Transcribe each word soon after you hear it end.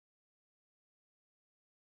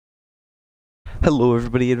Hello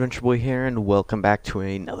everybody, Adventure Boy here, and welcome back to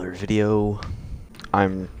another video.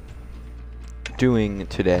 I'm doing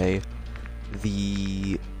today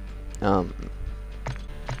the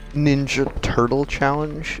Ninja Turtle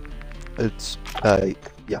Challenge. It's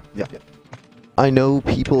yeah. I know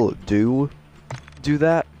people do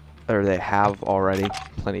that, or they have already.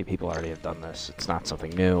 Plenty of people already have done this. It's not something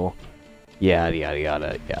new. Yada yada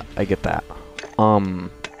yada. Yeah, I get that.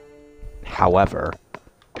 However,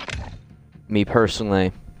 me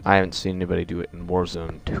personally, I haven't seen anybody do it in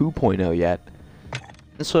Warzone 2.0 yet,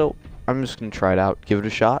 and so I'm just gonna try it out, give it a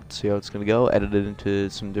shot, see how it's gonna go, edit it into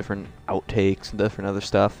some different outtakes and different other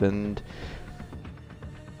stuff, and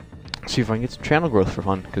see if I can get some channel growth for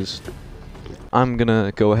fun, because I'm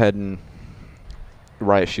gonna go ahead and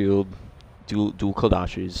Riot Shield, dual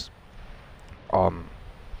Kodachis,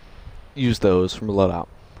 use those from a loadout,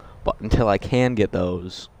 but until I can get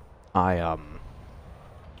those,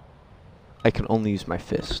 I can only use my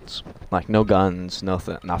fists. Like, no guns,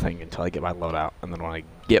 nothing until I get my loadout. And then when I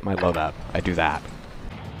get my loadout, I do that.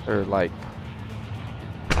 Or, like...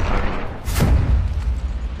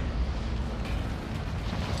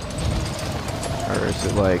 or is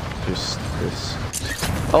it, like, just this...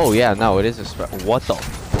 Oh, yeah, no, it is a what the...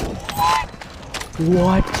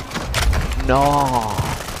 What? No!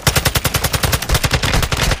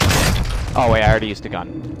 Oh, wait, I already used a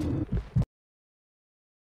gun.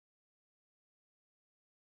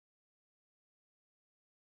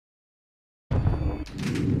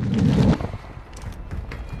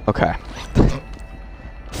 Okay.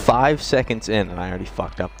 5 seconds in, and I already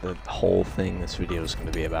fucked up the whole thing this video is going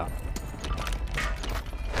to be about.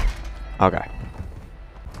 Okay.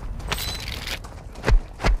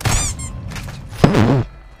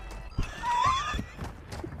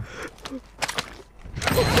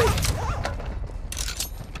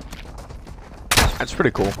 That's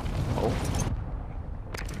pretty cool. Oh.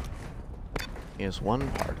 Here's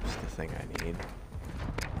one part of the thing I need.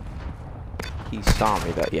 He saw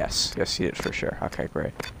me, that yes, he did for sure. Okay,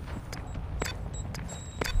 great.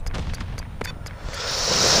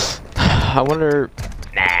 I wonder.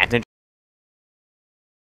 Nah, ninja.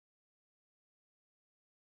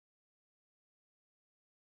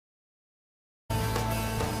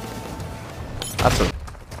 That's a.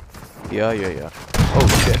 Yeah. Oh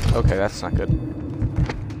shit. Okay, that's not good.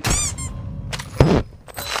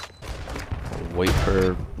 Wait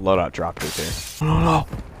for loadout drop to here. No.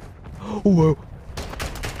 Whoa.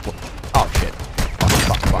 Oh shit.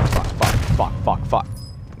 Fuck.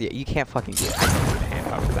 Yeah, you can't fucking get a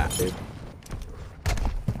hand over that, dude.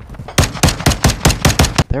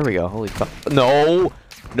 There we go, holy fuck. No!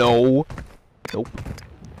 Nope.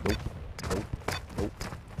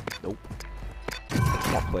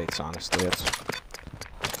 More plates, honestly. It's...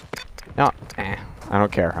 No, I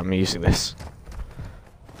don't care. I'm using this.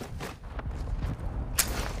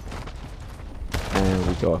 And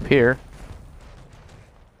we go up here.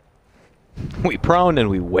 We prone and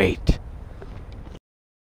we wait.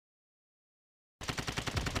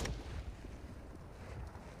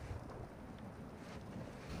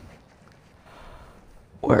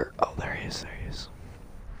 Where? Oh, there he is.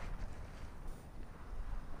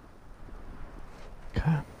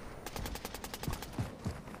 Okay.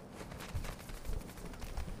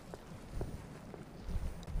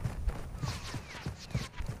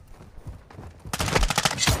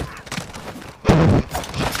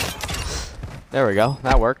 There we go.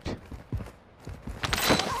 That worked.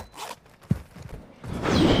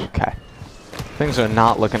 Okay. Things are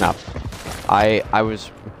not looking up. I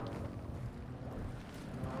was...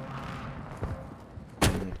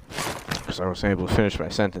 because I wasn't able to finish my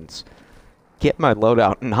sentence. Get my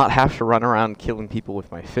loadout and not have to run around killing people with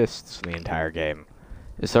my fists the entire game.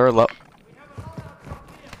 Is there a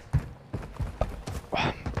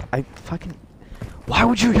I fucking... Why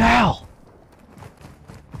would you yell?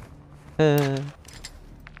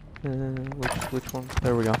 Which one?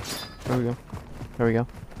 There we go.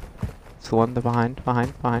 It's the one behind.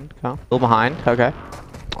 Go. Still behind. Okay.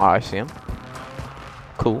 Oh, I see him.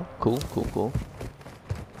 Cool. I'm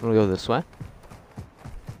gonna go this way.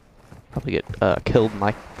 Probably get killed in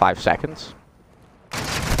like 5 seconds.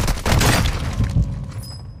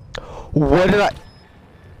 What did I?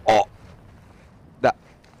 Oh, that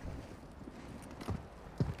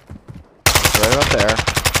right up there.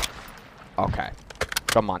 Okay,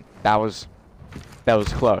 come on. That was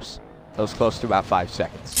close. That was close to about 5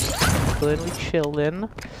 seconds. Chillin'.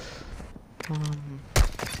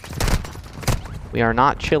 We are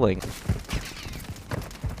not chilling.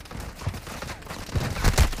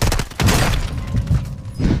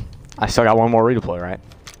 I still got one more redeploy, right?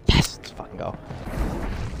 Yes, let's fucking go.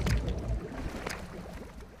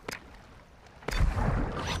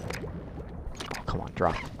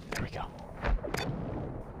 drop. There we go.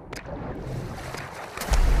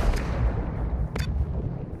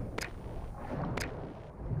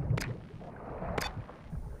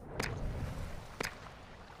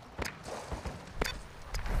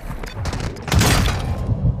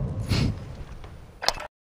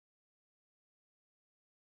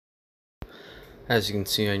 As you can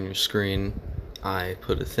see on your screen, I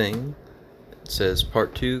put a thing that says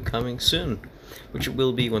part 2 coming soon, which it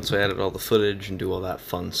will be once I edit all the footage and do all that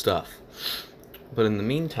fun stuff. But in the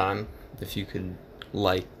meantime, if you could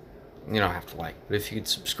like, you don't have to like, but if you could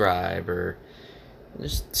subscribe or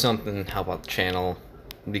just something, help out the channel,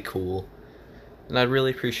 it'd be cool, and I'd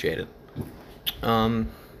really appreciate it. In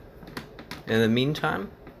the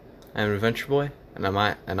meantime, I'm an adventure boy, and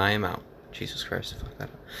I am out. Jesus Christ, fuck that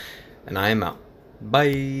up. And I am out.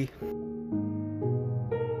 Bye.